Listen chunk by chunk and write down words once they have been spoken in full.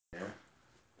Yeah.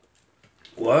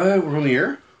 What? We're on the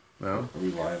air? No. Are we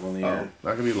live on the air?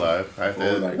 Not gonna be live. I have to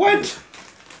edit. What?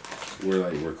 We're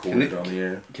recorded on the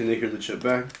air. Can they hear the chip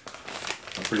bag?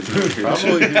 I'm pretty sure.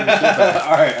 Probably hear the shit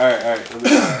back.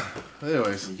 Alright.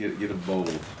 Anyways. Get a bowl.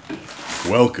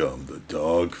 Welcome to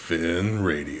Dogfin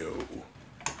Radio.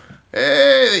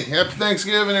 Hey, happy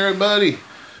Thanksgiving, everybody.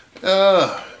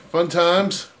 Fun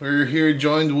times. We're here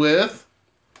joined with...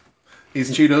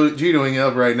 He's Cheetoing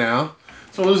up right now.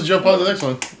 So we'll just jump on to the next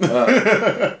one.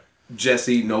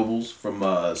 Jesse Nobles from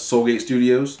Soulgate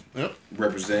Studios. Yep.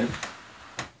 Represent.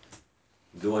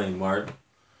 Dwayne Martin.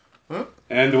 Huh?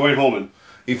 And Dwayne Holman.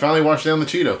 He finally washed down the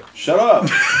Cheeto. Shut up.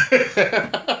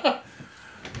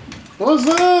 What's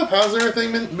up? How's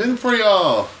everything been for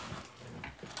y'all?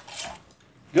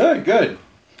 Good.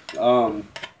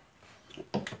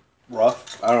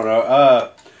 Rough. I don't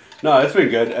know. No, it's been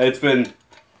good. It's been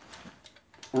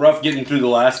rough getting through the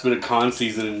last bit of con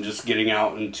season and just getting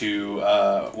out into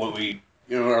our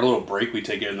little break we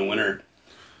take in the winter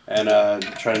and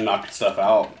trying to knock stuff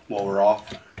out while we're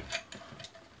off.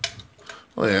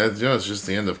 Well, yeah, it's just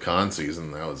the end of con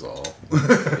season. That was all.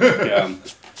 Yeah,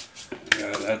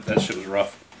 that shit was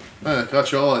rough.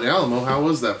 Got you all at Alamo. How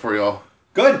was that for y'all?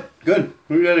 Good.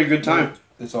 We had a good time.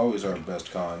 It's always our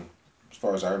best con, as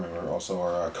far as I remember. Also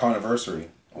our con-anniversary.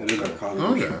 It is our con.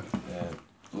 Okay. And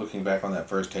looking back on that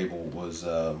first table was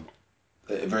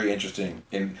very interesting.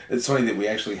 And it's funny that we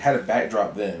actually had a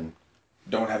backdrop then,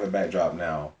 don't have a backdrop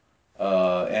now,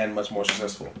 and much more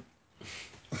successful.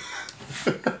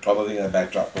 Although I think that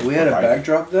backdrop was We had a provided.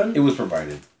 backdrop then? It was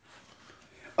provided.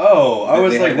 Oh, I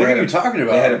was They like, had- what they are had you talking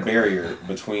about? They had a barrier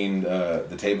between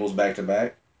the tables back to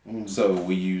back, so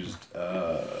we used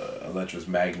Electra's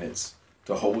magnets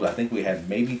to hold. I think we had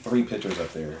maybe 3 pictures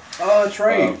up there. Oh, that's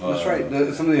right. Of,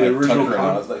 Some of the like original Tucker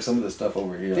and Oz, like some of the stuff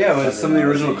over here. Yeah, like but Tucker some of the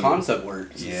and original Ozzy. concept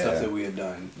works and Yeah. stuff that we had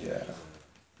done. Yeah.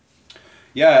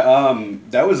 Yeah,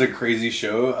 that was a crazy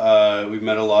show. We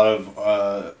met a lot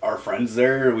of our friends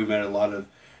there. We met a lot of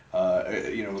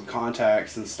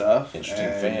contacts and stuff.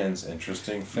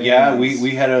 Interesting fans. Yeah,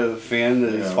 we had a fan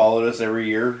that has Yeah. followed us every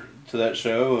year to that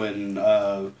show, and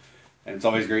it's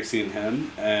always great seeing him.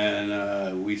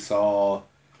 And we saw.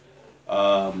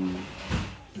 San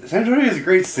Antonio is a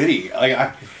great city.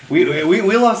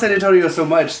 We love San Antonio so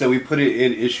much that we put it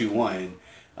in issue 1.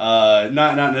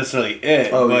 Not necessarily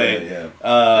it, Oh, but yeah.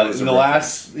 That was a the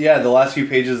last few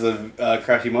pages of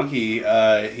Crafty Monkey,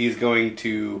 he's going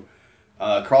to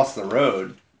cross the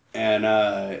road, and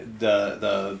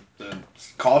the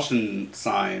caution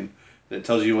sign that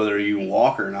tells you whether you can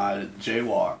walk or not,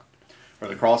 jaywalk, or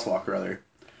the crosswalk rather,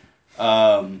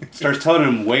 starts telling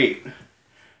him wait,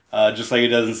 just like it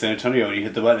does in San Antonio. When you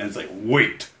hit the button, it's like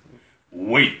wait.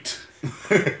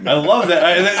 I love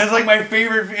that. It's like my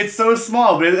favorite. It's so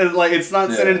small, but it's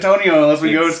not San Antonio unless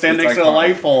we go stand next to a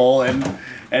light pole and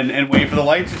wait for the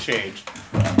light to change.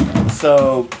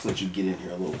 So Let's let you get in here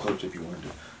a little closer if you wanted to.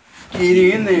 get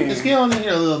in there. Just get on in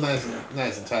here a little nice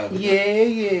and tight.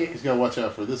 Yeah. He's got to watch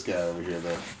out for this guy over here,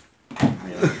 though.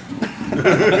 Yeah.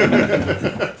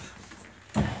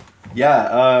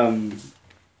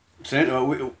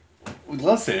 We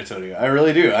love San Antonio. I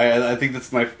really do. I think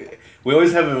that's we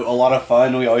always have a lot of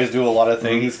fun. We always do a lot of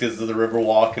things because of the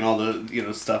Riverwalk and all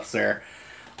the stuff's there.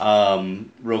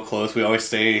 Real close. We always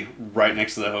stay right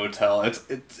next to the hotel. It's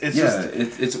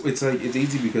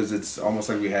easy because it's almost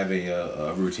like we have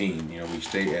a routine. We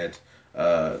stay at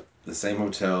the same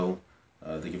hotel.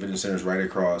 The convention center's right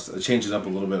across. It changes up a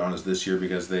little bit on us this year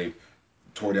because they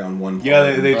tore down one part.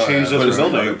 Yeah, they changed up put the us in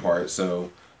building. another part.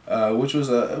 So, which was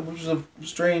a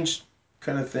strange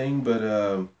kind of thing, but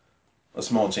a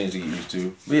small change to get used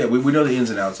to. But yeah, we know the ins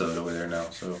and outs of it over there now.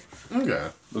 So, Okay.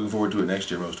 looking forward to it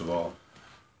next year most of all.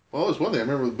 Well, it was one thing. I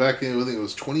remember back in, I think it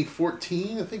was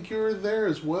 2014, I think you were there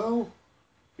as well.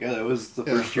 Yeah, that was the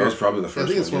Yeah. first That year. was probably the first I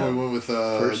think it's one. when we went with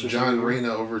First or John something.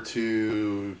 Reyna over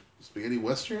to Spaghetti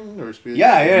Western or Spaghetti.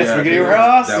 Yeah, Spaghetti I think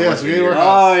Warehouse. that Yeah, was the Spaghetti year. Warehouse.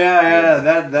 Oh yeah,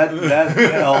 that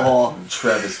hell.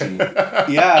 Travesty.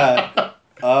 Yeah.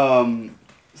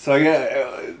 So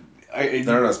They're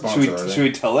not a sponsor, are they? should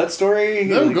we tell that story?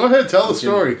 No, go ahead, tell the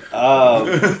story.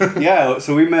 Yeah,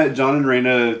 so we met John and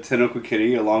Raina at Tinoco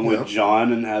Kitty along with Yep.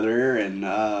 John and Heather, and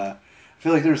I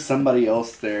feel like there's somebody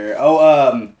else there.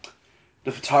 Oh,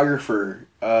 the photographer,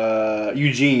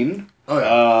 Eugene. Oh,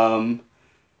 yeah.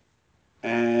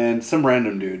 And some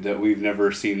random dude that we've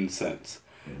never seen since.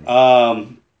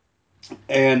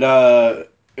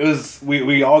 It was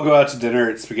we all go out to dinner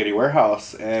at Spaghetti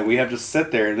Warehouse, and we have to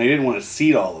sit there, and they didn't want to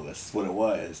seat all of us. What it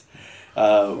was,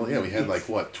 Well, yeah, we had like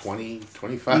what 20,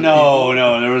 25 No,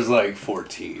 no, there was like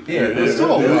 14. Yeah, it, was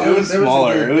still a lot. it was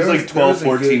smaller. It was like 12,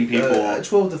 14 people.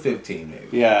 12 to 15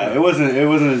 maybe. Yeah, it wasn't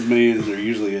as many as there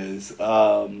usually is.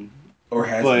 Or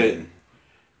has but been.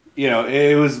 you know,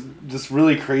 it was this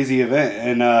really crazy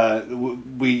event,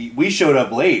 and we showed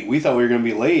up late. We thought we were going to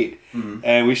be late,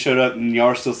 and we showed up, and y'all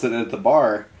were still sitting at the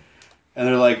bar, and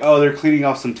they're like, "Oh, they're cleaning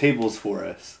off some tables for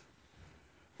us."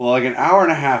 Well, like an hour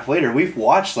and a half later, we've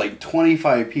watched like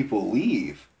 25 people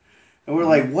leave, and we're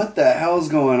like, "What the hell's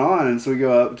going on?" And so we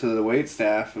go up to the wait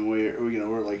staff, and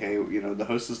we're like, "Hey, the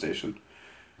hostess station."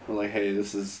 We're like, "Hey,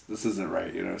 this isn't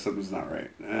right. Something's not right."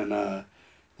 And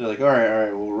they're like, all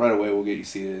right, well, right away we'll get you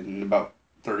seated. And about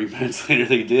 30 minutes later,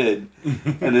 they did.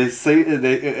 And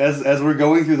as we're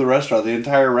going through the restaurant, the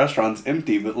entire restaurant's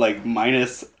empty, but like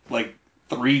minus like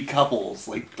 3 couples,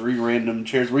 like 3 random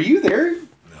chairs. Were you there?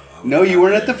 No, you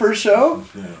weren't at the first show?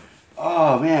 No.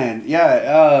 Oh, man.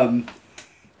 Yeah.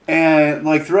 And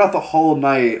like throughout the whole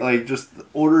night, like just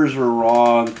orders were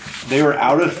wrong. They were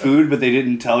out of food, but they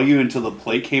didn't tell you until the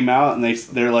plate came out, and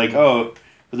they're like, "Oh,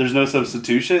 but there's no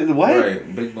substitution." What?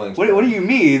 Right, big blank. What do you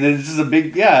mean? It's just a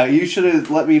big You should have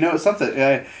let me know something.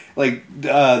 They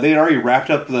had already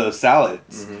wrapped up the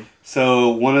salads, so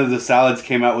one of the salads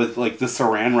came out with like the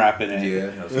Saran wrap in it. Yeah.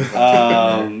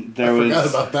 There I was forgot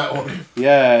about that one.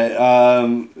 Yeah.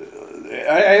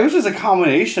 It was just a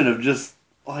combination of just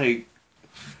like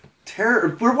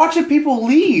terror. We're watching people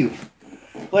leave.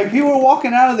 Like people were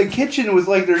walking out of the kitchen with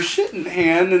like their shit in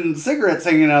hand and cigarettes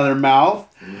hanging out of their mouth.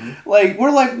 Like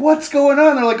we're like, what's going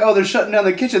on? They're like, oh, they're shutting down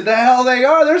the kitchen. The hell they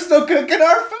are? They're still cooking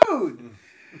our food.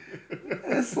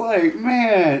 It's like,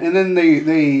 man. And then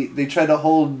they tried to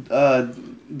hold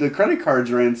the credit cards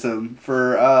ransom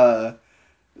for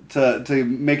to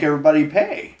make everybody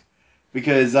pay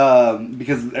because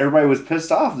everybody was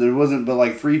pissed off. There wasn't but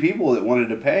like 3 people that wanted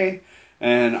to pay.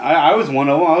 And I was one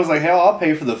of them. I was like, hell, I'll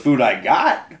pay for the food I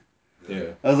got. Yeah.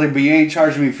 I was like, but you ain't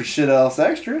charging me for shit else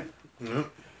extra. Yep.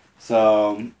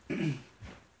 So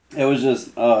it was just,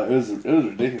 it was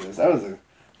ridiculous. It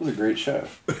was a great show.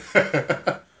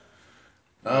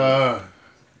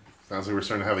 Sounds like we're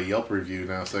starting to have a Yelp review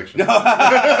now section. No, it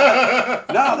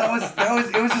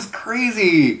was just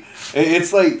crazy.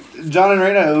 It's like John and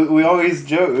Raina, we always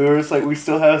joke. We were just like, we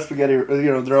still have spaghetti.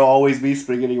 There'll always be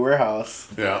Spaghetti Warehouse.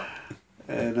 Yeah.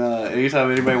 And anytime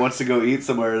anybody wants to go eat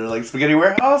somewhere, they're like, Spaghetti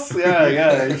Warehouse?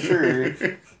 Yeah, sure.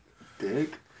 Dick.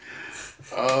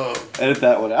 Oh. Edit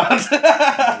that one out.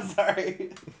 Sorry.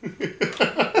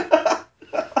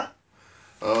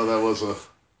 Oh, that was a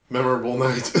memorable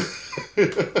night.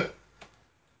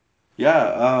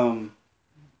 Yeah,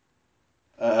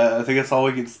 I think that's all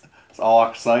that's all I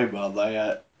can say about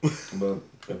that. But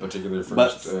a particular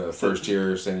first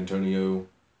year San Antonio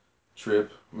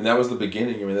trip. I mean, that was the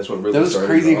beginning. I mean, that's what really That was started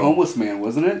Crazy it all. Homeless Man,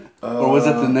 wasn't it? Or was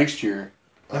that the next year?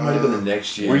 That might have been the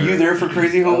next year. Were you there for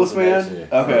Crazy Homeless That was the Man?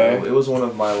 next year. Okay. It was one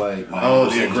of my like. Oh,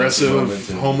 the most aggressive moments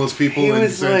in- homeless people He in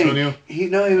was San Antonio? he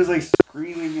was like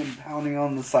screaming and pounding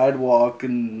on the sidewalk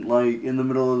and like in the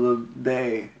middle of the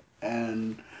day.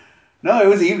 And no, it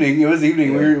was evening. It was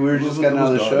evening. Yeah. We were It was- just getting it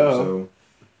out of the was show. dark, so.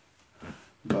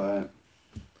 But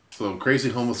So, crazy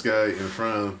homeless guy in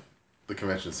front of the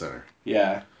convention center.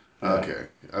 yeah. Okay.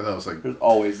 I thought it was like... There's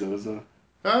always those.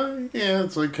 yeah,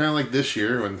 it's like kind of like this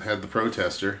year when had the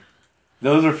protester.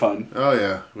 Those are fun. Oh,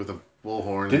 yeah, with a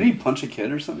bullhorn. Didn't he punch a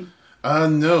kid or something?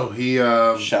 No, he...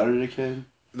 Shouted at a kid?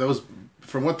 that was...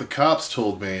 From what the cops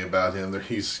told me about him, that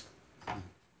he's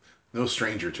no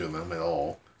stranger to them at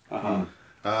all.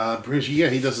 Pretty sure, yeah,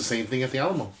 he does the same thing at the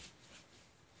Alamo.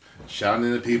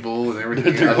 Shouting at people and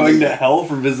everything. They're going to hell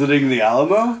for visiting the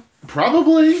Alamo?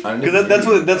 Probably. Because that's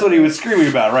what he was screaming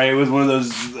about, right? It was one of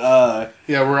those. Yeah,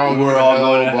 we're all going to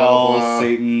hell. blah, blah.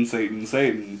 Satan, Satan,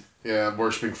 Satan. Yeah,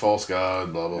 worshiping false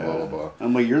god. Blah blah blah blah blah.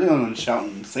 I'm like, you're the only one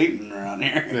shouting Satan around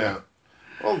here. Yeah.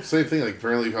 Well, same thing. Like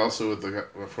apparently, also with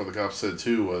before the cops said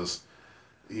too was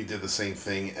he did the same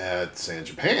thing at San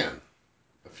Japan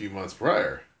a few months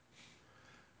prior.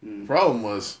 Problem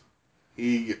was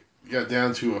he got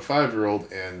down to a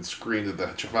 5-year-old and screamed at the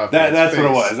 5-year-old's That's face.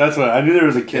 what it was. That's what I knew there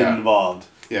was a kid Yeah. involved.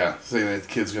 Yeah, saying that the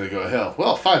kid's going to go to hell.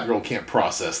 Well, a 5-year-old can't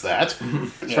process that.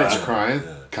 Starts crying.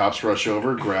 Yeah. Cops rush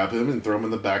over, grab him, and throw him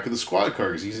in the back of the squad car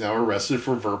because he's now arrested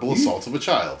for verbal assault of a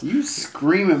child. You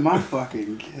scream at my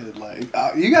fucking kid like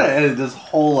you gotta edit this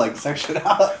whole like section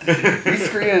out. You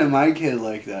screaming at my kid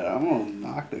like that, I'm gonna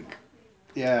knock the.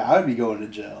 Yeah, I'd be going to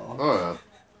jail. Oh yeah.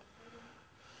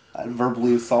 I'd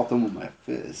verbally assault them with my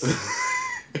fist.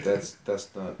 That's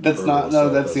not. That's verbal not. No,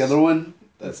 assault, that's the other one.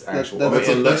 That's actual. That's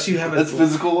unless you have that's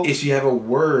physical. If you have a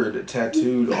word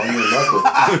tattooed on your knuckles,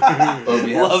 or if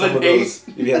you have Love some and of hate. those,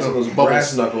 if you have some of those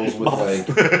brass knuckles with like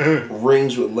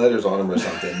rings with letters on them or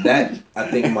something, that I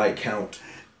think might count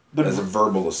as a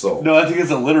verbal assault. No, I think it's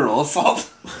a literal assault.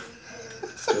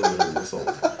 Still literal assault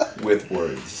with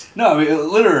words. No, I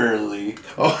mean literally.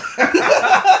 Oh God.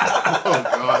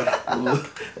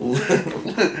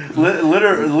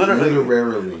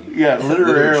 Literally. Yeah,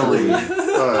 literally.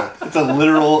 Uh, It's a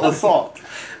literal assault.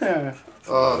 Yeah.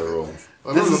 Literal.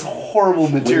 This is horrible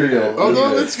material. Oh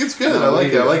no, it's good. I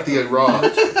like it. I like the raw,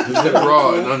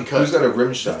 raw and uncut. Who's got a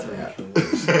rim shot app?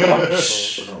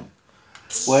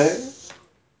 What?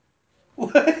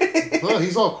 Well,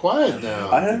 he's all quiet now.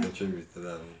 Contribute to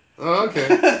that one. Oh, okay.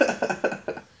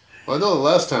 Well, I know the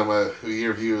last time we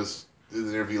did an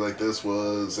interview like this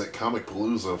was at Comic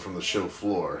Palooza from the show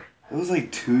floor. It was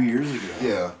like 2 years ago.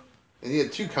 Yeah. And he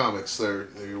had 2 comics there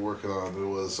that you were working on. It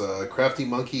was Crafty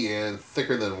Monkey and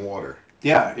Thicker Than Water.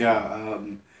 Yeah.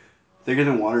 Thicker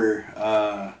Than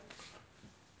Water.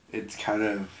 It's kind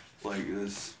of like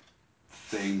this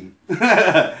thing.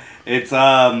 It's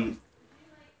A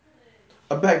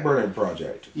backburner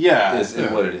project. yeah. Is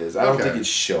what it is. I don't think it's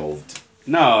shelved.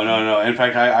 No. In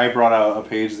fact, I brought out a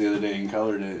page the other day and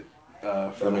colored it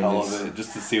for the hell of it,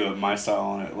 just to see what my style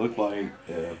on it looked like.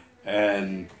 Yeah.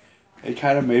 And it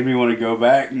kind of made me want to go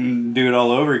back and do it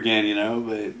all over again, you know.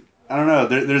 But I don't know.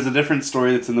 There's a different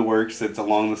story that's in the works that's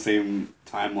along the same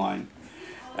timeline,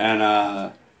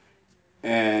 and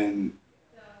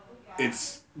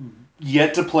it's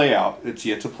yet to play out.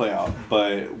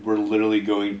 But we're literally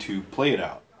going to play it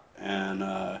out and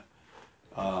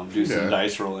do some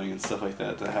dice rolling and stuff like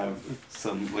that to have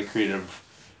some like creative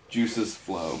juices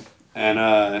flow.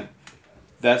 And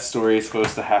that story is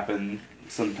supposed to happen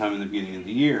sometime in the beginning of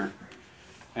the year.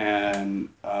 And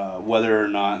whether or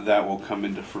not that will come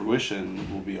into fruition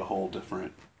will be a whole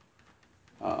different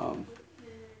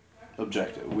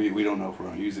objective. We don't know if we're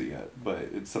going to use it yet, but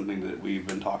it's something that we've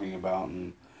been talking about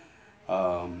and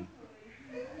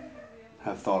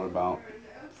have thought about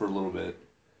for a little bit.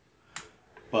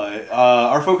 But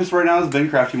our focus right now has been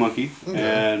Crafty Monkey,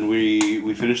 and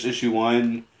we finished issue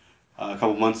 1 a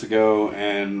couple months ago,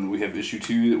 and we have issue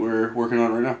 2 that we're working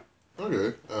on right now.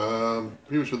 Okay.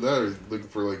 Pretty much with that, are you looking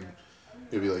for like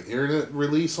maybe like internet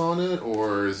release on it,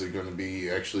 or is it going to be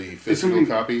actually physical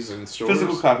copies in stores?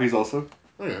 Physical copies also.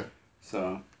 Okay.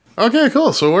 So. Okay,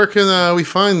 cool. So where can we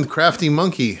find Crafty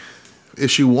Monkey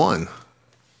issue 1?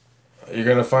 You're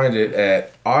gonna find it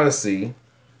at Odyssey,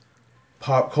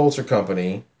 Pop Culture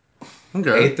Company,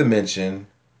 Okay. 8th Dimension,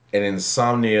 and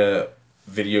Insomnia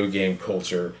Video Game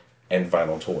Culture and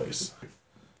Vinyl Toys.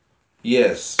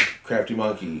 Yes, Crafty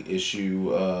Monkey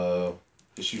issue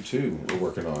 2 we're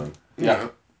working on. Yeah.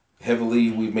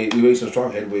 Heavily, we made some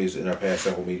strong headways in our past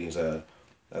several meetings. I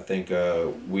think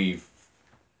we've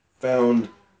found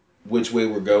which way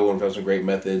we're going. Found some great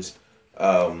methods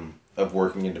of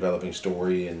working and developing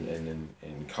story and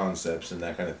concepts and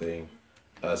that kind of thing.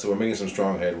 So we're making some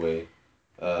strong headway.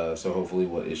 So hopefully,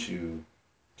 issue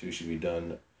 2 should be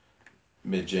done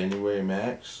mid-January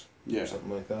max. Yeah.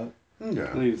 Something like that. Okay.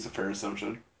 I think it's a fair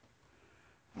assumption.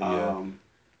 Yeah.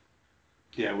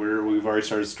 Yeah, we've already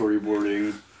started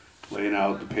storyboarding, laying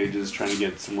out the pages, trying to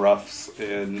get some roughs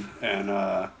in,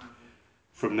 and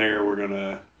from there we're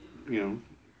gonna,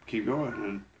 keep going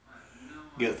and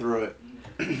get through it.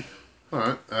 All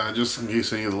right. Just in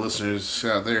case any of the listeners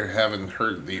out there haven't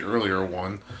heard the earlier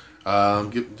one,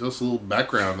 give just a little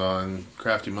background on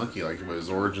Crafty Monkey, like what his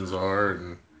origins are,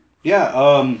 and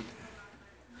Yeah.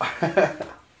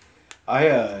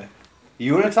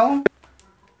 You want to tell him?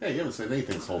 yeah, you haven't said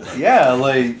anything this whole time. Yeah,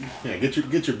 like. Yeah, get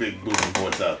your big booming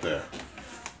voice out there.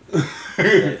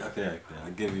 Okay.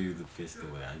 I'll give you the pitch the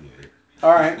way I get it.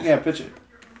 All right. Yeah, pitch it.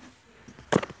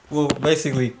 Well,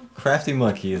 basically, Crafty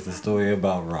Monkey is the story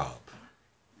about Rob.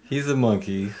 He's a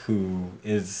monkey who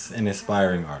is an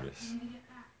aspiring artist.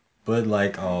 But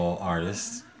like all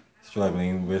artists,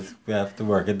 struggling with have to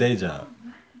work a day job.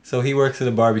 So he works at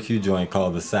a barbecue joint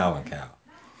called the Sow and Cow.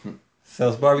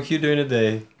 Sells barbecue during the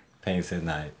day, paints at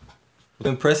night. To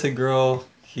impress a girl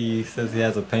he says he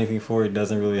has a painting for he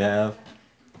doesn't really have,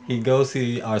 he goes to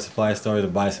the art supply store to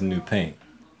buy some new paint.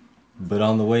 But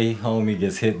on the way home he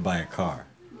gets hit by a car.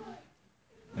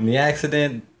 In the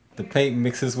accident, the paint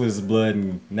mixes with his blood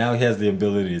and now he has the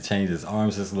ability to change his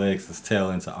arms, his legs, his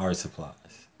tail into art supplies.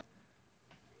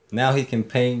 Now he can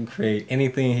paint and create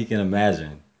anything he can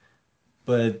imagine.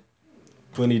 But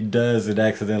when he does, it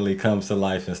accidentally comes to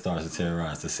life and starts to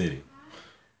terrorize the city.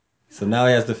 So now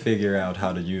he has to figure out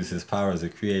how to use his powers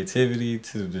of creativity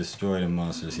to destroy the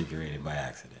monsters he created by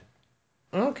accident.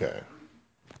 Okay.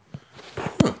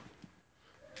 Huh.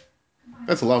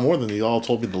 That's a lot more than you all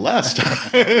told me the last time.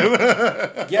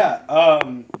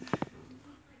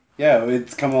 Yeah,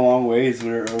 it's come a long ways.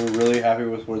 We're really happy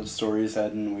with where the story's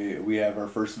heading. We have our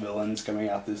first villains coming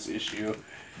out this issue.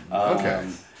 Okay.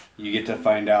 You get to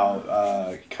find out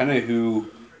kind of who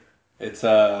it's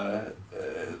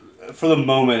for the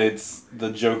moment it's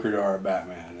the Joker to our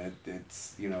Batman.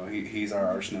 It's he's our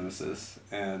arch nemesis,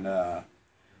 and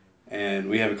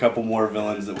we have a couple more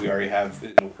villains that we already have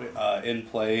in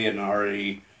play and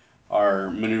already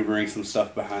are maneuvering some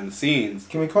stuff behind the scenes.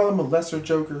 Can we call him a lesser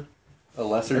Joker? A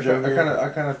lesser Joker. I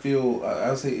kind of feel. I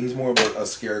would say he's more of a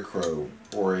scarecrow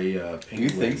or a penguin. You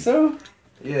think so?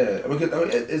 Yeah,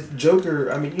 because it's Joker.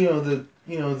 I mean, the.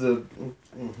 Yeah,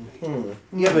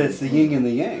 but it's the yin and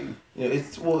the yang.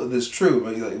 It's that's true.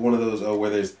 Like one of those where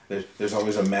there's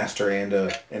always a master and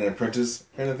an apprentice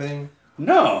kind of thing.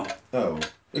 No. Oh,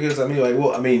 because wait, which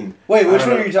one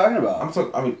are you talking about? I'm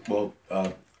talking.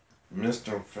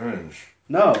 Mr. Finch.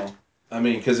 No.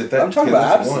 Because if that I'm talking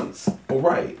about absence. Well,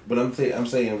 right, but I'm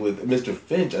saying with Mr.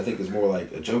 Finch, I think it's more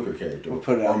like a Joker character. We'll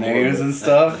put out names and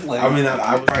stuff. Like,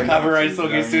 I would try Copyright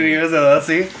Silky Studios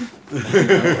LLC. A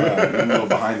little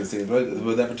behind the scenes, but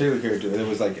with that particular character, there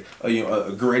was like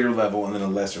a greater level and then a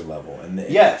lesser level, and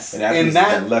yes, and after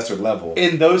that lesser level,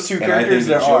 in those two characters,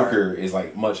 the Joker is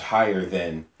like much higher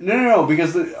than no,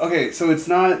 because so it's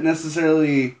not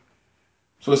necessarily.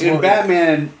 So it's in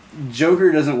Batman,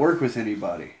 Joker doesn't work with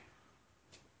anybody.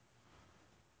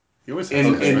 He always has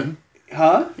henchmen.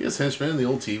 Huh? He has henchmen in the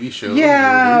old TV show.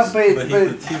 Yeah, but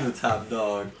he's the top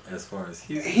dog as far as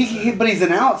but he's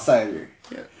an outsider.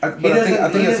 Yeah. I think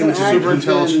I see what you mean. Super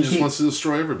intelligent, just wants to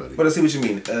destroy everybody. But I see what you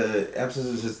mean.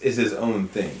 Absence is his own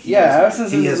thing.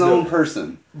 Absence is his own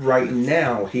person. Right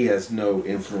now, he has no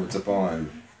influence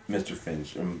upon Mr.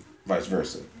 Finch and vice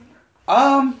versa.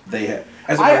 They have.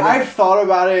 I've thought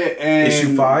about it. And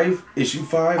issue 5.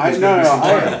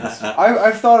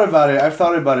 I've thought about it.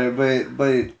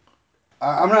 But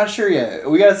I'm not sure yet.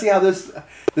 We got to see how this.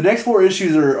 The next 4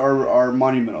 issues are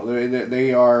monumental.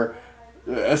 They are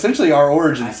essentially our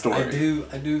origin story. I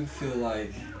do feel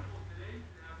like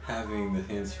having the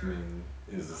henchman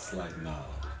is a slight nod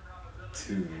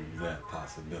to that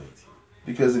possibility.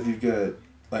 Because if you've got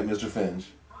like Mr. Finch,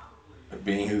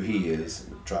 being who he is,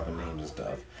 dropping names and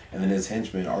stuff, and then his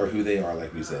henchmen are who they are,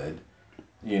 like we said,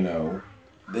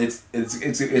 it's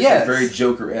a very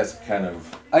Joker-esque kind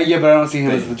of. Yeah, but I don't see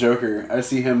him as the Joker. I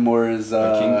see him more as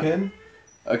a kingpin.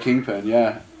 A kingpin,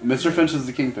 yeah. Mr. Finch is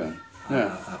the kingpin.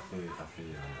 Yeah. I feel you.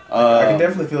 I can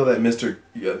definitely feel that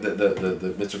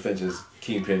the Mr. Finch's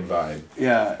kingpin vibe.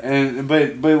 Yeah,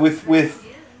 but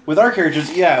with our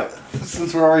characters, yeah.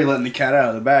 Since we're already letting the cat out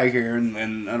of the bag here,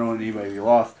 and I don't want anybody to be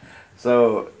lost.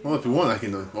 So, well, if you want, I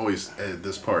can always edit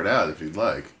this part out if you'd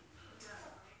like.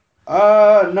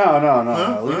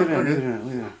 No. Leave it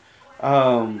in.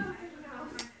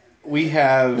 We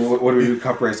have. What do we do?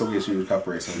 Copyright Silky Studios.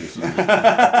 Copyright Silky Studios.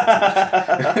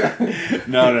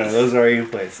 No, those are already in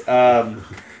place.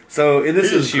 So in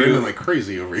this issue, grinning like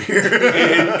crazy over here.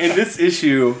 in this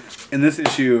issue,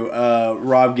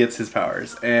 Rob gets his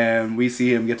powers, and we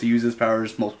see him get to use his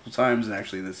powers multiple times, and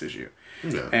actually in this issue.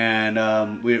 Yeah. And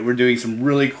we're doing some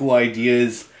really cool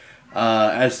ideas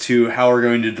as to how we're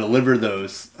going to deliver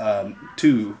those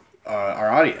to our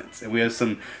audience, and we have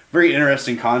some very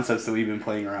interesting concepts that we've been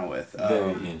playing around with.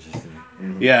 Very interesting.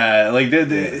 Mm-hmm. Yeah, like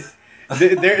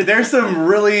there's some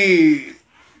really.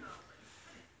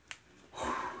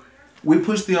 We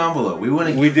pushed the envelope. We want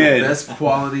to get the best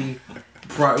quality.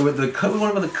 We want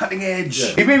to the cutting edge.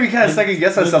 Yeah. He made me kind of second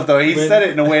guess myself though. He said it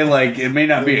in a way like it may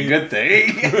not be a good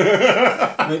thing.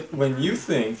 when you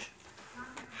think,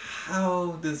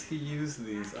 how does he use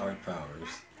these art powers?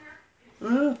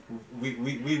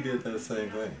 We did that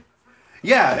same thing.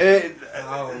 Yeah.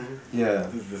 How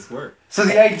does this work? So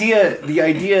the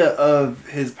idea of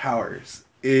his powers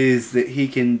is that he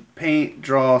can paint,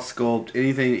 draw, sculpt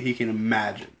anything that he can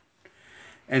imagine.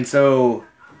 And so,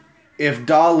 if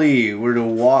Dali were to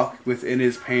walk within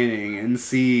his painting and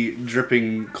see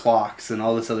dripping clocks and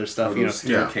all this other stuff,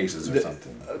 staircases or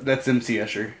something. That's MC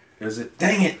Escher. Is it?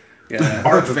 Dang it! Yeah.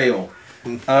 Art fail.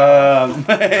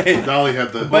 Dali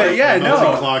had the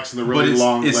clocks and the really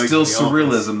long legs. It's still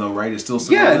surrealism, though, right? It's still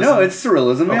surrealism. Yeah, no, it's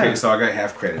surrealism. Okay, yeah. so I got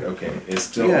half credit. Okay, it's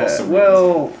still surrealism.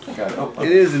 Well,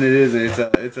 it is and it isn't.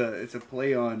 It's a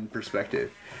play on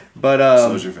perspective, but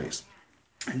slows your face.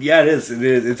 Yeah, it is.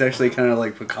 It's actually kind of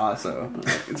like Picasso.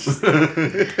 It's just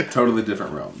totally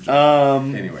different realm.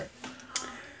 Anyway,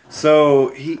 so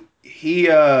he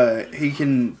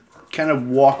can kind of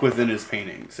walk within his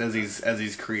paintings as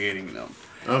he's creating them.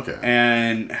 Okay.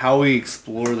 And how we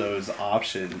explore those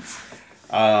options,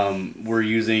 we're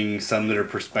using some that are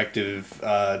perspective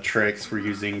tricks. We're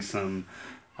using some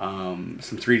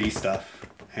 3D stuff,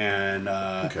 and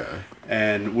Okay.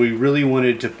 and we really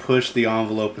wanted to push the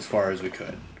envelope as far as we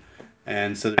could.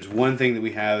 And so there's one thing that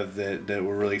we have that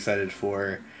we're really excited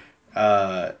for,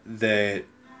 that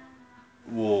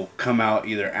will come out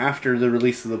either after the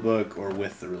release of the book or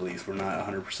with the release. We're not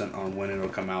 100% on when it'll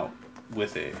come out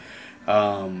with it.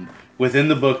 Within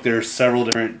the book, there's several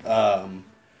different. I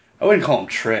wouldn't call them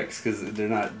tricks because they're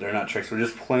not tricks. We're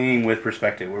just playing with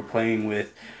perspective. We're playing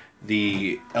with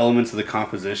the elements of the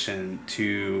composition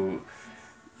to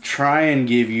try and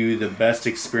give you the best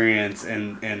experience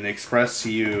and express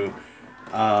to you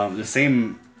the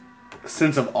same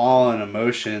sense of awe and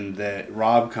emotion that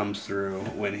Rob comes through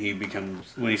when he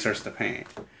starts to paint.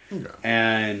 Okay.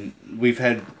 And we've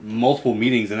had multiple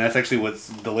meetings, and that's actually what's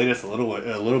delayed us a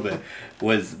little bit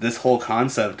was this whole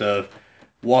concept of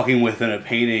walking within a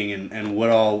painting and what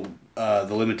all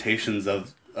the limitations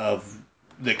of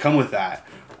that come with that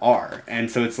are. And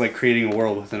so it's like creating a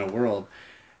world within a world.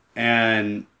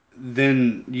 And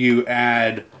then you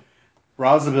add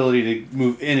Rob's ability to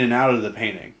move in and out of the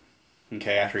painting,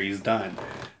 okay, after he's done.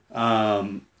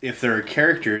 If there are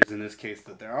characters, in this case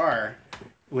that there are,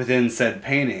 within said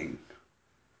painting,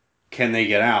 can they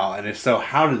get out? And if so,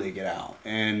 how do they get out?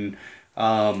 And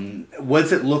what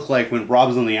does it look like when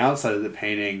Rob's on the outside of the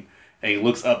painting and he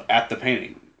looks up at the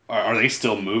painting? Are they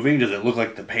still moving? Does it look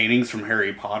like the paintings from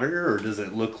Harry Potter, or does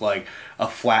it look like a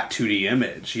flat 2D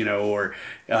image? You know, or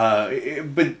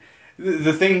but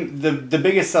the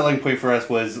biggest selling point for us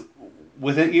was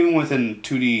even within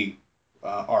 2D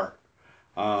art,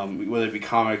 whether it be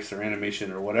comics or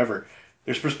animation or whatever,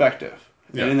 there's perspective,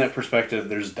 Yeah. and in that perspective,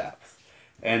 there's depth,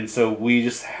 and so we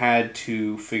just had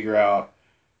to figure out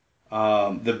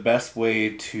the best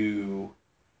way to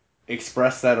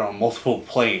express that on multiple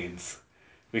planes.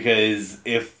 Because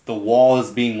if the wall is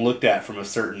being looked at from a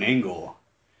certain angle,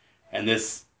 and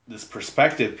this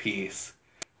perspective piece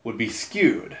would be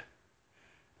skewed,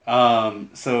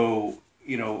 so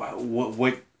you know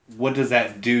what does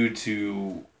that do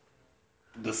to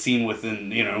the scene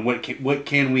within, you know, what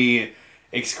can we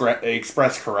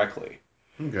express correctly?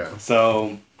 Okay.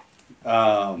 So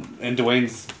and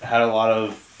Dwayne's had a lot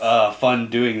of fun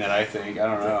doing that. I think I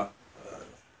don't know.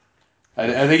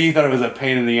 I think he thought it was a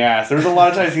pain in the ass. There was a lot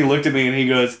of times he looked at me and he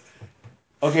goes,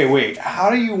 "Okay, wait, how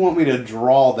do you want me to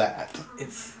draw that?"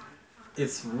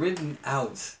 It's written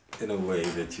out in a way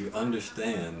that you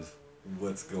understand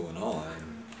what's going on,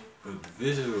 but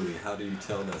visually, how do you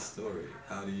tell that story?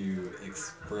 How do you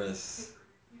express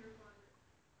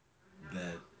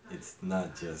that it's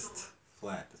not just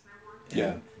flat? And,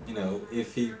 Yeah. you know,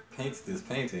 if he paints this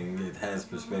painting, it has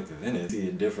perspective in it. See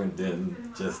it different than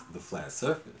just the flat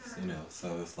surface, you know.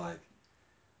 So it's like,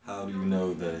 how do you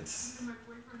know that it's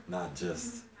not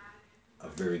just a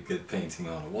very good painting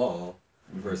on a wall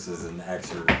versus an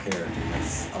actual character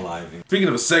that's alive? Speaking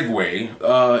of a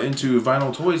segue into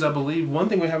vinyl toys, I believe one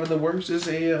thing we have in the works is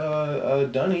a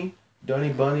Dunny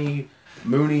Bunny,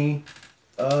 Mooney,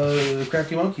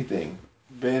 Crafty Monkey thing.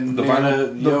 Ben, The Nana,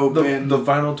 vinyl, Ben. the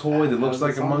vinyl toy that looks How's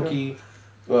like the a song monkey.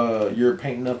 You're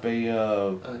painting up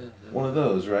a one of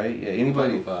those, right? Yeah,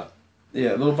 anybody. Vinyl pop.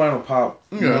 Yeah, little vinyl pop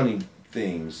Okay. money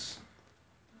things.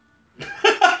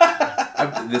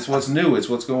 That's what's new. It's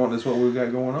what's going. That's what we've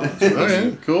got going on. So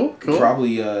Okay. Cool.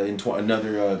 probably in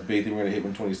another big thing we're gonna hit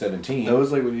in 2017. That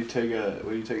was like when you take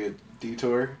a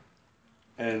detour,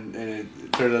 and it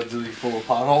turns out to be full of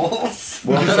potholes.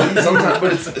 Well,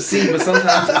 sometimes, but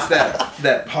sometimes it's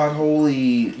that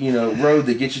potholey, you know, road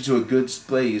that gets you to a good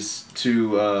place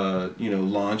to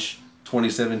launch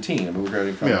 2017. I mean, we're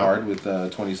going to come hard with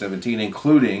 2017,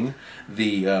 including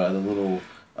the little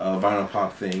vinyl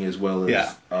pop thing, as well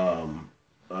as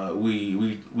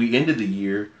we ended the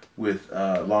year with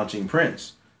launching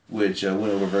Prince, which went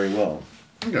over very well.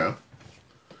 Okay.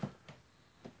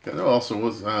 There also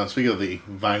was, speaking of the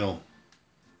vinyl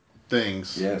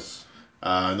things, Yes.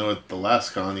 I know at the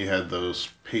last con you had those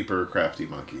paper crafty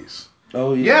monkeys.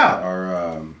 Oh yeah.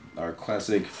 Our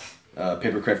classic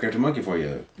paper crafty monkey for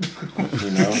you.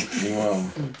 You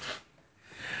know,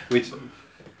 Which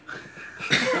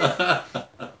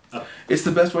it's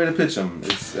the best way to pitch them.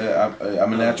 It's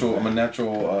I'm a natural.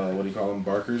 What do you call them?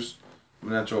 Barkers. I'm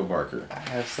a natural barker. I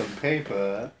have some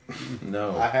paper.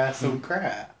 No. I have some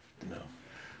craft. No.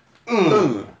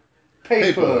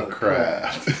 Paper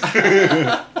craft.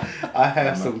 I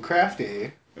have some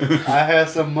crafty. I have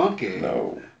some monkey.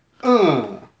 No.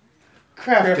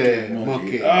 Crafty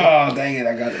monkey. Oh dang it!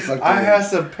 I got it sucked I in. have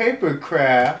some paper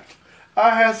craft. I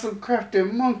had some Crafty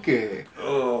Monkey.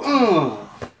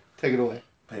 Take it away.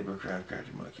 Paper Craft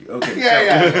Crafty Monkey. Okay.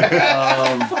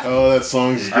 Yeah. Oh, that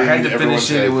song's. I had to in everyone's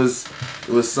finish it. head.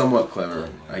 It was somewhat clever.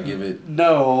 I give it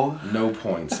No. no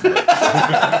points. But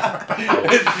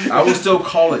I will still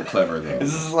call it clever though.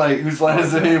 This is like, whose line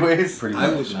is it anyways? Pretty I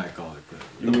much. would not call it clever.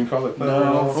 You wouldn't call it clever No. at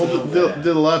all? Well, So did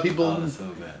a lot of people Oh, so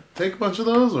bad. take a bunch of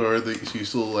those, or are you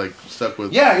still like stuck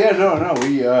with? Yeah, no.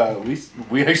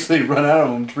 We actually run out of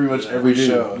them pretty much every We do.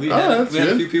 show. We Oh, had that's we had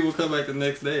a good. few people come back the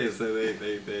next day and say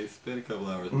they spent a couple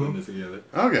hours putting this together.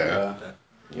 Okay.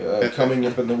 Yeah, coming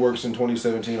up in the works in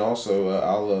 2017 also,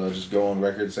 I'll just go on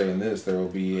record saying this. There will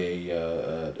be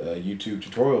a YouTube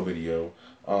tutorial video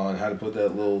on how to put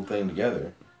that little thing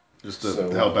together. Just to So,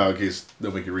 help out in case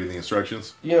nobody can read the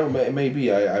instructions. You know,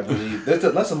 maybe, I believe. That's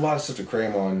a lot of stuff to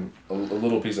cram on a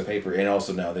little piece of paper. And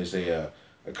also now there's a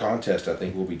contest I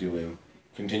think we'll be doing,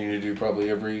 continue to do probably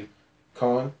every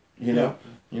con, you know?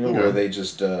 Okay. Where they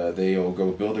just, they'll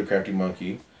go build their Crafty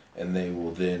Monkey, and they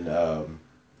will then,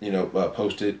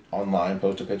 post it online,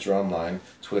 post a picture online,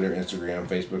 Twitter, Instagram,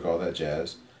 Facebook, all that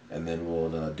jazz, and then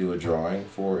we'll do a drawing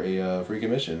for a free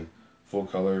commission, full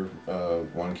color,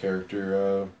 one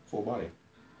character, full body.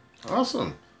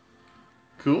 Awesome.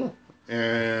 Cool.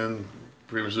 And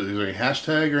pretty much, is there any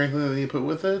hashtag or anything that you put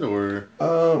with it, or?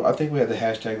 I think we had the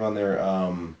hashtag on there,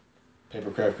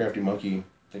 Papercraft Crafty Monkey.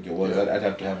 I think it was. Yeah. I'd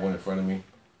have to have one in front of me.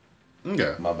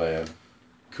 Okay. My bad.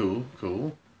 Cool.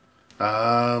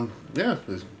 Yeah.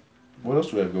 What else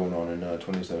do we have going on in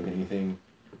 2017? Anything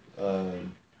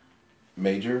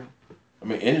major? I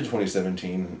mean, into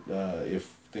 2017,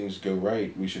 if things go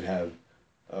right, we should have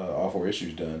all 4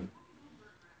 issues done.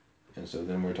 And so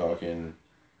then we're talking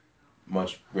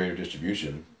much greater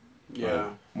distribution. Yeah.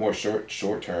 More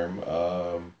short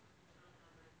term.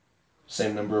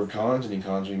 Same number of cons. Any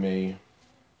cons we may.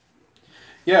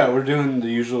 Yeah, we're doing the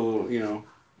usual,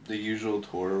 the usual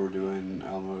tour. We're doing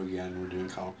Alamo again. We're doing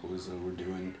Comicpalooza. We're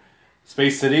doing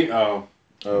Space City. Oh.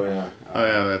 Oh yeah. Oh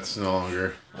yeah, that's no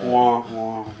longer. Wah,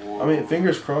 wah, wah. I mean,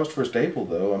 fingers crossed for Staple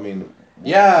though. I mean.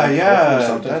 Yeah. Hopefully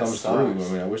something that comes sucks. through. I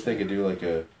mean, I wish they could do like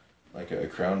a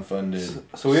crowdfunded.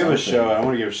 So we have a something. show. I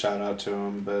want to give a shout out to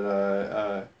him,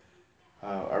 but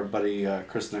our buddy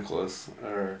Chris Nicholas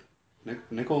or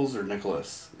Nichols or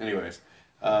Nicholas. Anyways,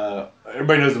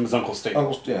 everybody knows him as Uncle Staple.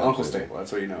 Uncle Staple.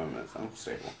 That's what you know him as, Uncle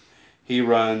Staple. He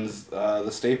runs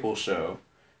the Staple Show.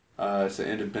 It's an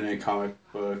independent comic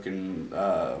book and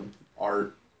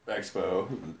art expo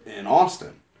in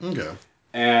Austin. Okay.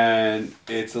 And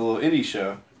it's a little indie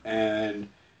show. And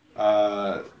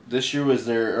this year was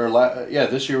their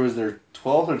this year was their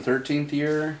 12th or 13th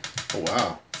year, Oh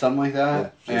wow. something like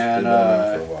that. It's been going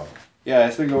on for a while. Yeah,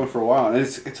 it's been going for a while, and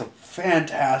it's a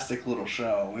fantastic little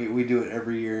show. We do it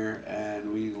every year,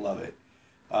 and we love it,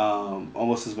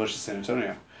 almost as much as San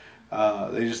Antonio.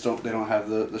 They just don't have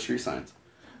the street signs.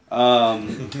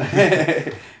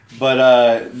 But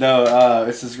no,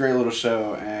 it's this great little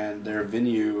show, and their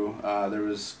venue, there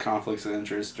was conflicts of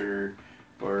interest or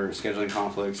scheduling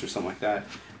conflicts or something like that,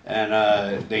 and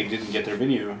they didn't get their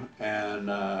venue,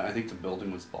 and I think the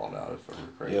building was balled out, if I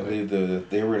remember correctly. Yeah, I believe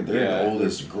they're in the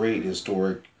oldest great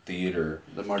historic theater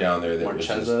down there. That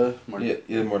Marchesa?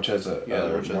 the Marchesa. Yeah,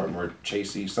 the Marchesa.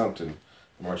 Marchesi something.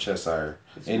 Marchesire.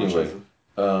 It's Anyway,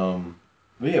 Marchesa.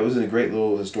 but yeah, it was in a great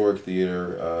little historic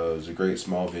theater. It was a great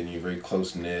small venue, very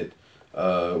close knit.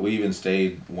 We even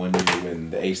stayed one year when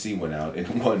the AC went out in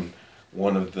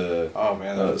one of the Oh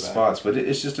man, that was spots. But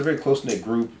it's just a very close knit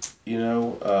group, you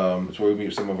know. It's where we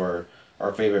meet some of our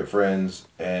favorite friends,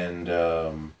 and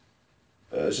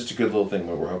it's just a good little thing.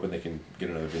 But we're hoping they can get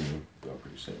another venue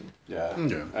pretty soon. Yeah.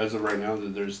 Okay. As of right now,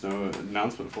 there's no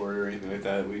announcement for it or anything like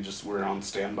that. We're on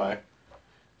standby.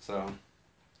 So,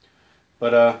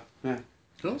 but yeah,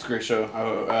 Cool. it's a great show.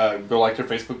 Go like their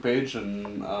Facebook page,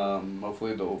 and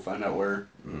hopefully they'll find out where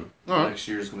All right. next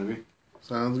year is going to be.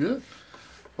 Sounds good.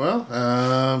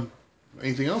 Well,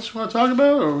 anything else you want to talk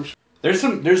about, or? There's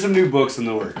some new books in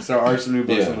the works. There are some new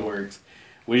books in the works.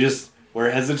 We're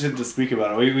hesitant to speak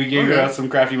about it. We gave out some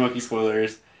Crafty Monkey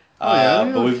spoilers.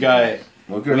 But we've got.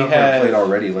 Well, good enough on plate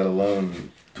already, let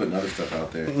alone putting other stuff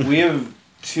out there. We have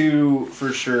 2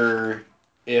 for sure,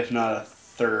 if not a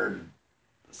third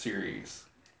series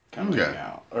coming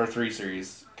out, or 3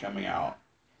 series coming out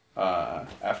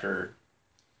after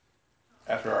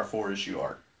our 4-issue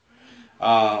arc.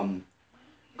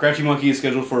 Crafty Monkey is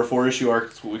scheduled for a 4-issue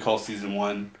arc. It's what we call season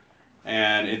 1,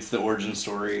 and it's the origin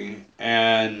story.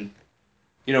 And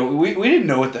we didn't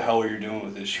know what the hell we were doing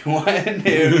with issue 1,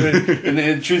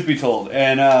 and truth be told,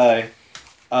 and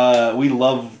we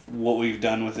love what we've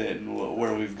done with it and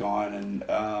where we've gone,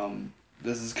 and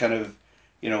this is kind of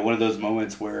one of those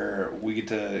moments where we get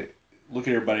to look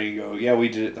at everybody and go, yeah, we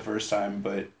did it the first time,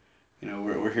 but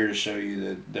we're here to show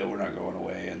you that we're not going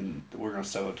away and we're going to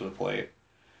step up to the plate.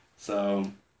 So,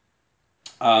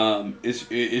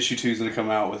 issue 2 is going to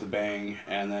come out with a bang,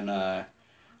 and then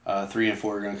 3 and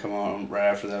 4 are going to come out right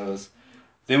after those.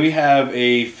 Then we have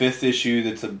a 5th issue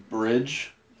that's a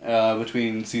bridge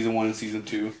between season 1 and season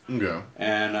 2. Okay.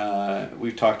 And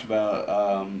we've talked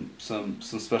about some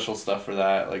special stuff for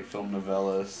that, like film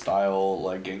novella style,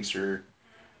 like gangster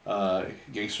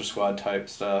squad type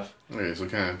stuff. Okay, so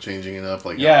kind of changing it up,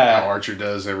 like Yeah. how Archer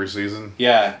does every season.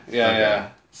 Yeah. Okay.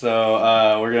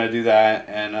 So we're gonna do that,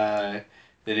 and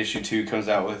then issue 2 comes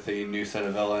out with a new set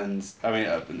of villains. I mean,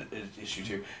 issue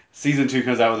 2, season 2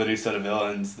 comes out with a new set of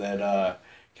villains that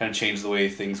kind of change the way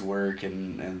things work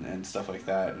and stuff like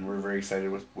that. And we're very excited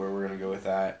with where we're gonna go with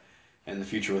that in the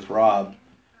future with Rob.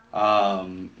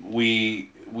 We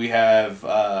have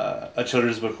a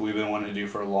children's book we've been wanting to do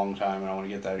for a long time, and I want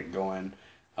to get that going.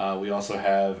 We also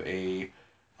have a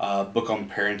book on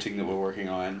parenting that we're working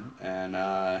on, and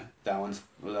that one's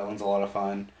a lot of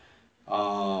fun.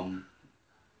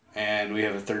 And we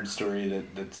have a third story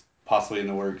that's possibly in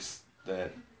the works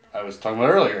that I was talking about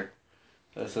earlier.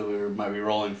 So we might be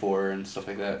rolling for and stuff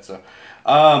like that. So,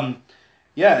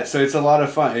 yeah, so it's a lot of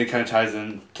fun. It kind of ties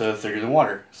into Thicker Than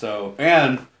Water. So,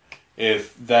 and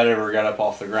if that ever got up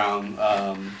off the ground,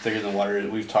 Thicker Than Water,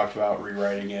 we've talked about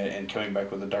rewriting it and coming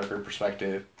back with a darker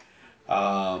perspective.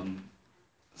 So,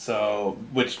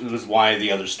 which was why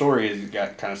the other stories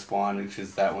got kind of spawned,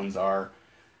 because that one's our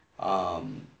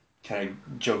kind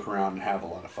of joke around and have a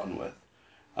lot of fun with.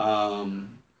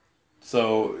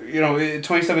 So,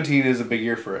 2017 is a big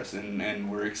year for us,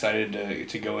 and we're excited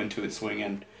to go into it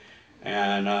swinging.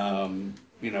 And,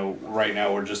 right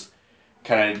now we're just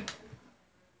kind of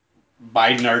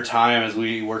biding our time as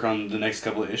we work on the next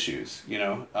couple of issues.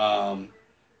 It's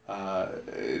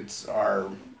our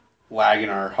lag in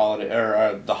our holiday,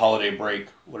 or the holiday break,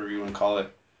 whatever you want to call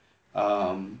it,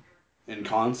 in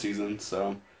con season.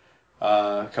 So,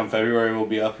 come February, we'll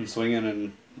be up and swinging,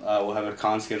 and we'll have a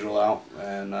con schedule out,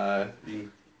 and you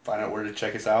can find out where to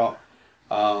check us out.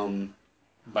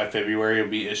 By February, it'll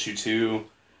be issue 2,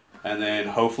 and then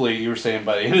hopefully, you were saying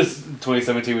by the end of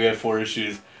 2017, we have 4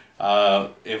 issues.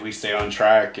 If we stay on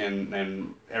track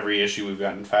and every issue we've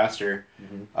gotten faster,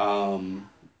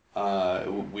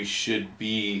 we should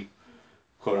be,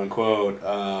 quote unquote,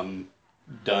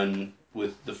 done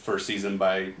with the first season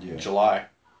by July.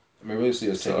 I mean, really see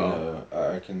us taking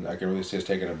I can really see us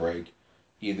taking a break,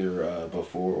 either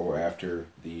before or after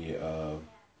the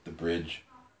bridge.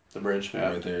 The bridge,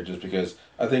 yeah. Right there, just because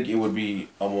I think it would be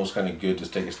almost kind of good to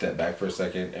take a step back for a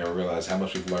second and realize how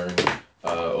much we've learned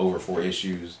over 4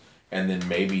 issues, and then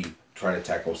maybe try to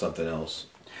tackle something else.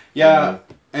 Yeah,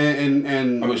 and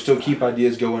I mean, still keep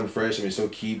ideas going fresh. I mean, still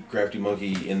keep Crafty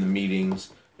Monkey in the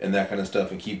meetings and that kind of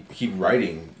stuff, and keep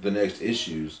writing the next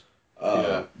issues.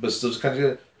 But still, just kind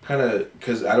of,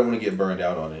 because I don't want to get burned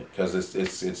out on it, because it's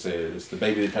the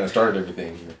baby that kind of started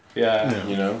everything. Yeah.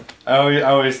 You know. I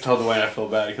always tell Dwayne I feel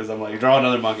bad because I'm like, draw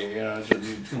another monkey.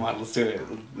 Come on, let's do it.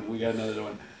 We got another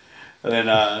one. And then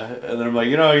I'm like,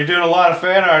 you're doing a lot of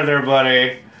fan art there,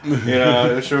 buddy.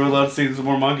 Sure would love to see some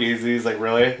more monkeys. And he's like,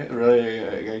 really?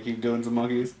 I gotta keep doing some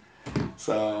monkeys.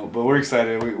 So, but we're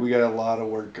excited. We got a lot of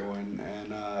work going,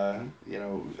 and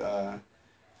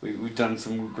we've done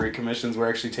some great commissions. We're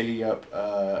actually taking up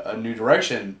a new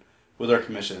direction with our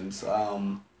commissions.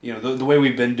 The way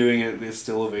we've been doing it is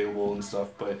still available and stuff,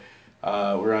 but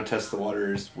we're gonna test the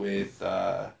waters with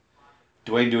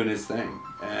Dwayne doing his thing,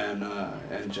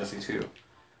 and Jesse too,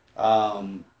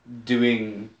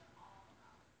 doing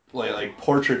like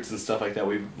portraits and stuff like that.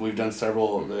 We've done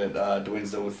several that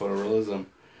Dwayne's done with photorealism,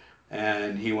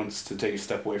 and he wants to take a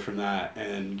step away from that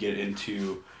and get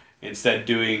into instead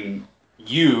doing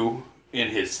you in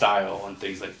his style and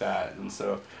things like that. And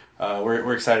so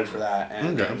we're excited for that,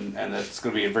 and that's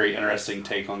going to be a very interesting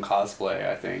take on cosplay,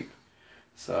 I think.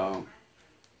 So,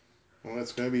 well,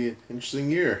 it's going to be an interesting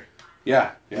year.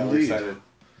 Yeah, we're excited.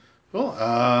 Well,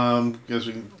 guess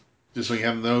we can, just so you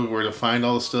have to know where to find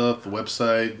all the stuff, the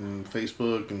website and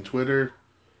Facebook and Twitter.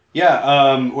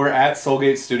 Yeah, we're at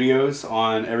Soulgate Studios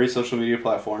on every social media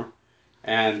platform.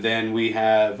 And then we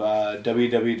have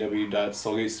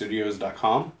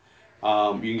www.soulgatestudios.com.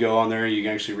 You can go on there. You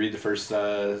can actually read the first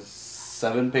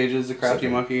 7 pages of Crafty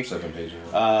Monkey. 7 pages.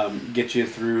 Get you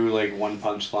through like one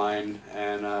punchline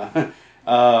and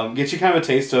get you kind of a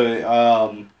taste of it.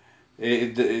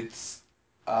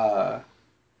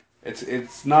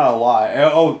 It's not a lot.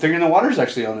 Oh, Thicker Than Water's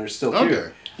actually on there still too.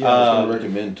 Okay. Yeah, I was going to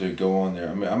recommend to go on there.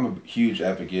 I mean, I'm a huge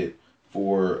advocate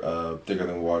for Thicker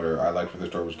Than Water. I liked where the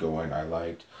story was going. I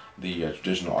liked the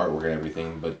traditional artwork and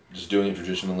everything, but just doing it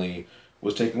traditionally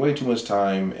was taking way too much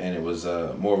time, and it was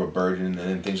more of a burden. And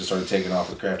then things just started taking off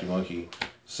with Crafty Monkey.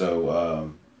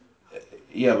 So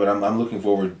yeah, but I'm looking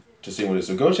forward to seeing what it is.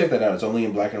 So go check that out. It's only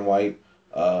in black and white.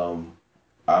 I'm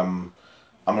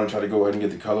gonna try to go ahead and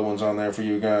get the color ones on there for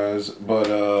you guys. But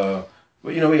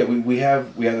you know, yeah, we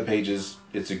have the pages.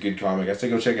 It's a good comic. I say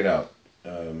go check it out.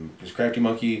 Because Crafty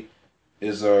Monkey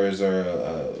is our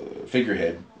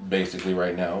figurehead basically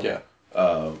right now. Yeah.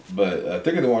 But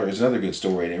Thicker Than Water is another good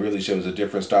story, and it really shows a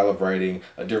different style of writing,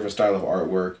 a different style of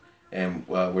artwork, and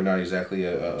we're not exactly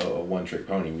a one-trick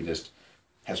pony. We just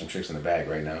have some tricks in the bag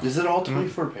right now. Is it all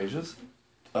 24 pages?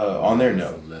 On there,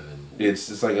 no. 11.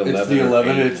 It's like 11. It's the or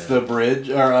 11. 8. It's the bridge,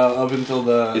 or up until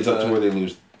the. It's up to where they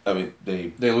lose. I mean,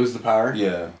 they lose the power.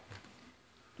 Yeah.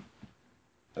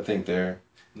 I think they're.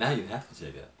 Now you have to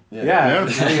check it out. Yeah. Yeah.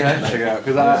 Now you have to check it out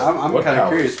because I'm What kind of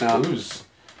powers curious now. lose?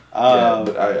 Yeah,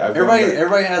 but I've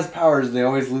everybody has powers and they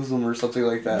always lose them or something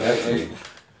like that. Exactly. Like,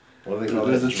 What do they call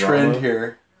there's that? a trend Drama?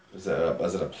 here. Is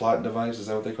it a plot device? Is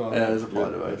that what they call it? Yeah, it's a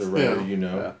plot device. The writer, Yeah. you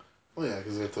know. Yeah. Well, yeah,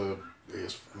 because they have to, I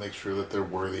guess, make sure that they're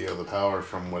worthy of the power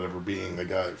from whatever being they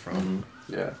got it from.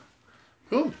 Yeah.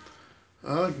 Cool.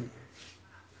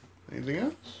 Anything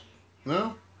else?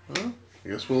 No? Well, I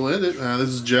guess we'll end it. This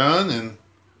is John, and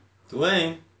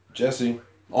Dwayne. Jesse.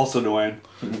 Also, Dwayne.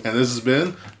 this has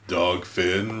been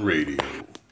Dogfin Radio.